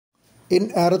In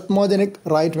arrhythmogenic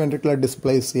right ventricular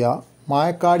dysplasia,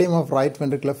 myocardium of right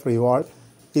ventricular free wall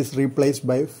is replaced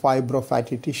by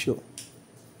fibrofatty tissue.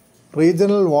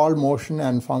 Regional wall motion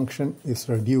and function is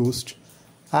reduced,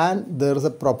 and there is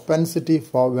a propensity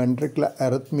for ventricular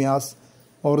arrhythmias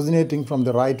originating from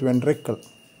the right ventricle.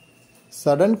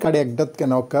 Sudden cardiac death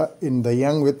can occur in the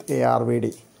young with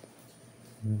ARVD.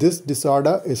 This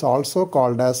disorder is also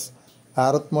called as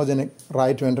arrhythmogenic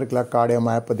right ventricular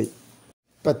cardiomyopathy.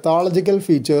 Pathological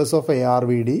features of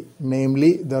ARVD,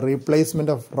 namely the replacement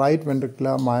of right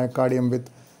ventricular myocardium with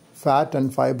fat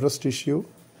and fibrous tissue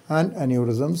and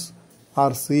aneurysms,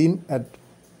 are seen at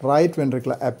right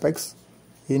ventricular apex,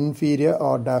 inferior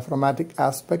or diaphragmatic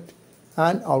aspect,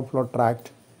 and outflow tract.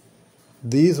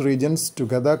 These regions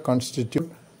together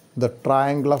constitute the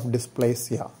triangle of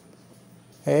dysplasia.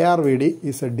 ARVD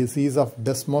is a disease of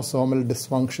desmosomal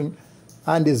dysfunction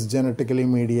and is genetically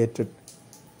mediated.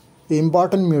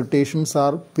 Important mutations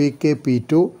are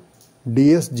PKP2,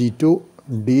 DSG2,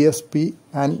 DSP,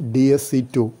 and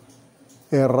DSC2.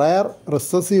 A rare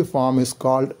recessive form is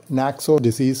called Naxos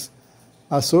disease,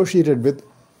 associated with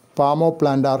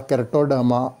palmoplantar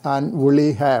keratoderma and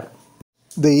woolly hair.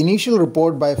 The initial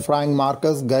report by Frank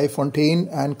Marcus, Guy Fontaine,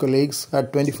 and colleagues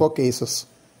had 24 cases.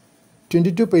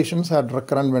 22 patients had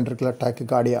recurrent ventricular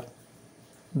tachycardia.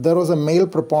 There was a male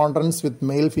preponderance with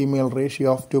male-female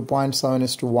ratio of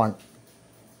 2.7:1.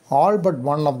 All but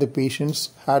one of the patients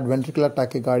had ventricular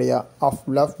tachycardia of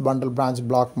left bundle branch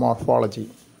block morphology.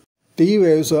 T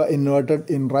waves are inverted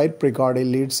in right precordial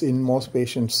leads in most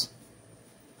patients.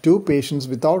 2 patients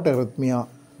without arrhythmia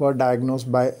were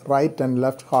diagnosed by right and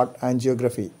left heart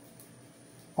angiography.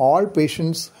 All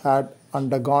patients had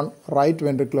undergone right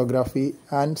ventriculography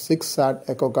and 6 had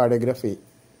echocardiography.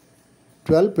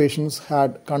 12 patients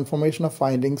had confirmation of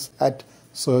findings at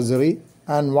surgery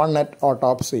and 1 at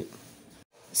autopsy.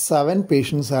 7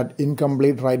 patients had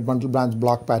incomplete right bundle branch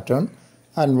block pattern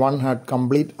and 1 had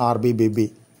complete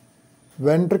RBBB.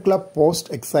 Ventricular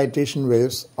post-excitation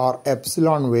waves or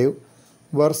epsilon wave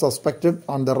were suspected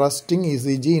on the resting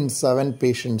ECG in 7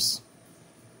 patients.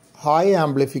 High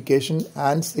amplification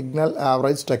and signal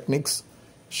average techniques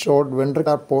showed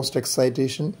ventricular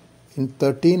post-excitation in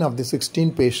 13 of the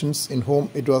 16 patients in whom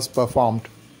it was performed.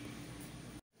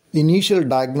 Initial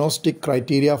diagnostic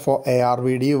criteria for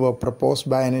ARVD were proposed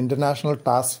by an international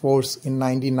task force in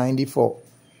 1994.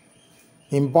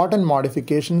 Important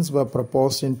modifications were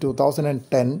proposed in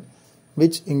 2010,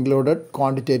 which included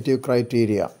quantitative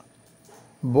criteria.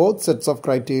 Both sets of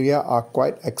criteria are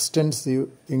quite extensive,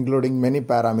 including many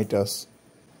parameters.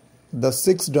 The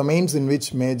 6 domains in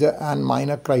which major and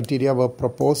minor criteria were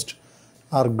proposed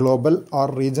are global or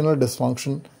regional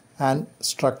dysfunction and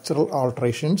structural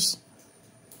alterations,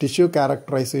 tissue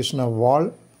characterization of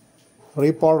wall,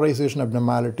 repolarization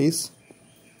abnormalities,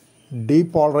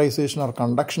 depolarization or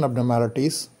conduction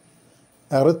abnormalities,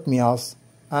 arrhythmias,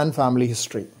 and family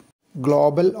history.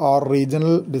 Global or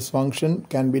regional dysfunction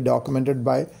can be documented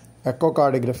by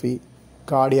echocardiography,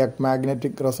 cardiac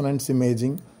magnetic resonance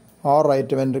imaging, or right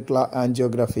ventricular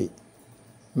angiography.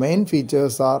 Main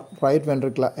features are right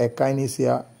ventricular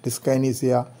akinesia,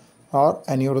 dyskinesia, or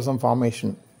aneurysm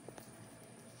formation.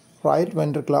 Right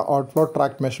ventricular outflow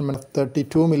tract measurement of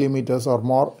 32 mm or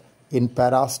more in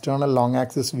parasternal long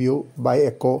axis view by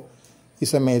echo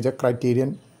is a major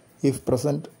criterion if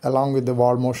present along with the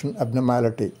wall motion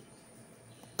abnormality.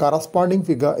 Corresponding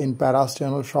figure in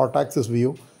parasternal short axis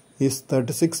view is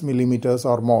 36 mm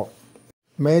or more.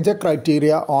 Major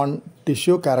criteria on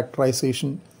tissue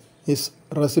characterization is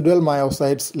residual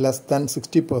myocytes less than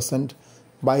 60%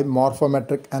 by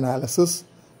morphometric analysis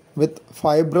with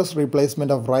fibrous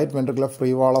replacement of right ventricular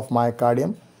free wall of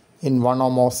myocardium in 1 or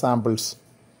more samples.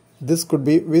 This could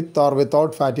be with or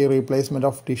without fatty replacement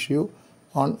of tissue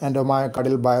on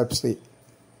endomyocardial biopsy.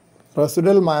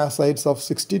 Residual myocytes of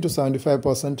 60 to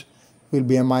 75% will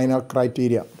be a minor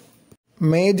criteria.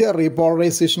 Major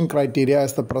repolarization criteria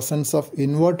is the presence of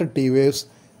inverted T waves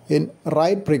in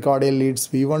right precordial leads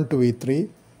V1 to V3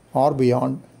 or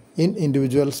beyond in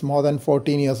individuals more than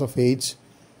 14 years of age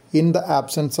in the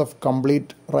absence of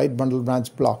complete right bundle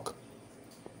branch block.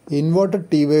 Inverted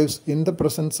T waves in the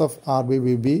presence of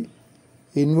RBBB,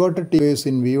 inverted T waves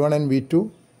in V1 and V2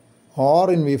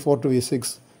 or in V4 to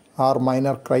V6 are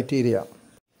minor criteria.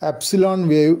 Epsilon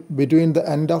wave between the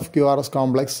end of QRS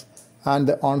complex and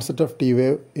the onset of T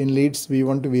wave in leads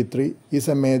V1 to V3 is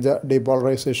a major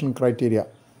depolarization criteria.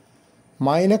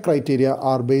 Minor criteria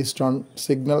are based on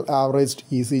signal averaged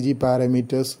ECG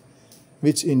parameters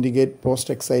which indicate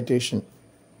post-excitation.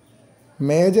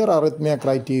 Major arrhythmia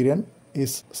criterion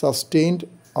is sustained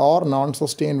or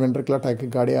non-sustained ventricular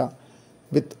tachycardia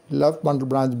with left bundle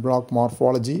branch block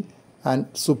morphology and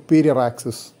superior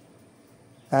axis.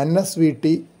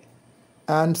 NSVT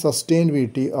and sustained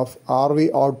VT of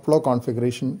RV outflow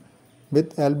configuration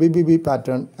with LBBB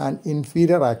pattern and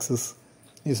inferior axis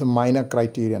is a minor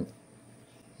criterion.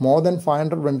 More than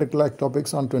 500 ventricular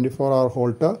ectopics on 24-hour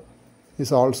Holter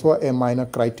is also a minor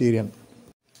criterion.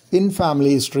 In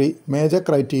family history, major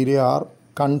criteria are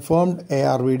confirmed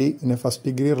ARVD in a first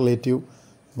degree relative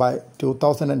by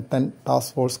 2010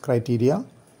 task force criteria,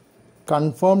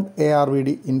 confirmed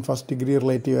ARVD in first degree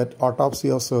relative at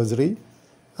autopsy or surgery,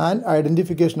 and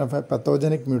identification of a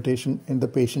pathogenic mutation in the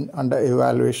patient under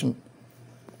evaluation.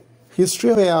 History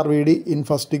of ARVD in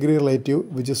first degree relative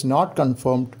which is not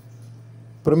confirmed,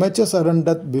 premature sudden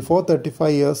death before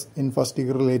 35 years in first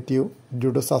degree relative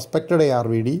due to suspected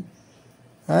ARVD,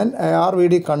 and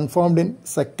ARVD confirmed in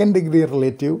second degree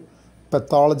relative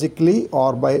pathologically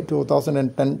or by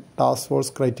 2010 task force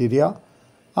criteria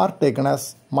are taken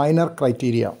as minor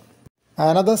criteria.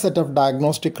 Another set of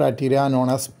diagnostic criteria known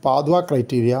as Padua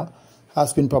criteria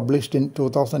has been published in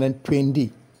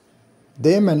 2020.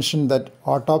 They mention that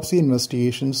autopsy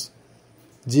investigations,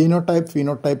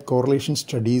 genotype-phenotype correlation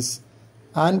studies,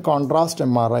 and contrast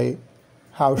MRI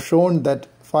have shown that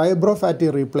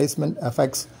fibrofatty replacement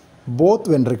affects both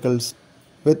ventricles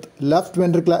with left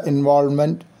ventricular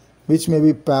involvement which may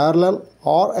be parallel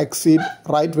or exceed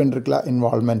right ventricular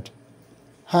involvement.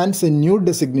 Hence, a new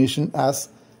designation as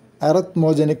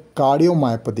arrhythmogenic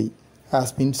cardiomyopathy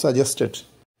has been suggested.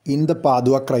 In the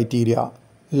Padua criteria,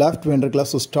 left ventricular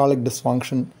systolic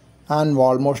dysfunction and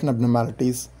wall motion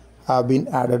abnormalities have been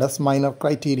added as minor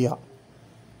criteria.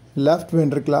 Left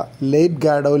ventricular late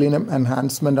gadolinium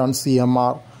enhancement on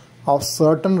CMR of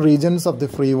certain regions of the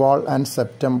free wall and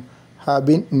septum have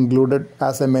been included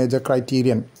as a major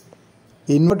criterion.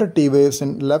 Inverted T waves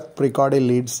in left precordial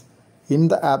leads in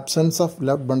the absence of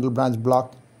left bundle branch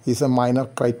block is a minor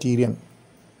criterion.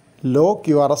 Low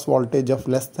QRS voltage of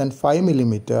less than 5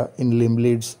 mm in limb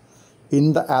leads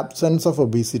in the absence of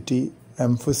obesity,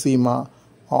 emphysema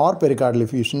or pericardial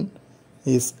effusion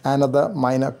is another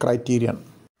minor criterion.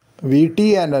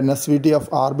 VT and NSVT of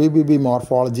RBBB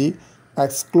morphology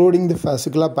excluding the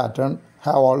fascicular pattern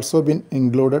have also been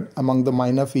included among the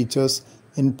minor features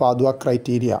in Padua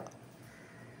criteria.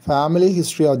 Family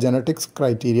history or genetics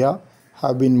criteria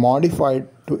have been modified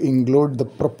to include the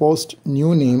proposed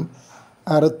new name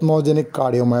arrhythmogenic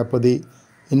cardiomyopathy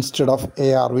instead of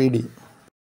ARVD.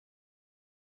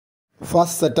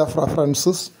 First set of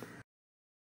references.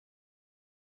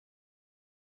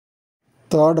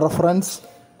 Third reference.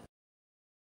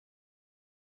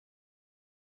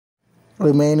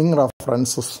 Remaining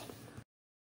references.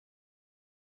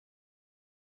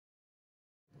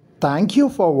 Thank you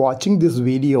for watching this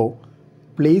video.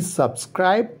 Please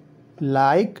subscribe,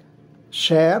 like,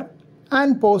 share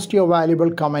and post your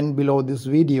valuable comment below this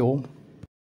video.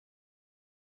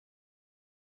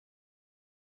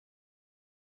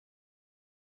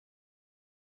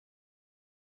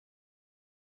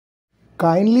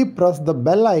 Kindly press the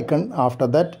bell icon after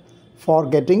that for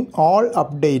getting all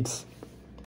updates.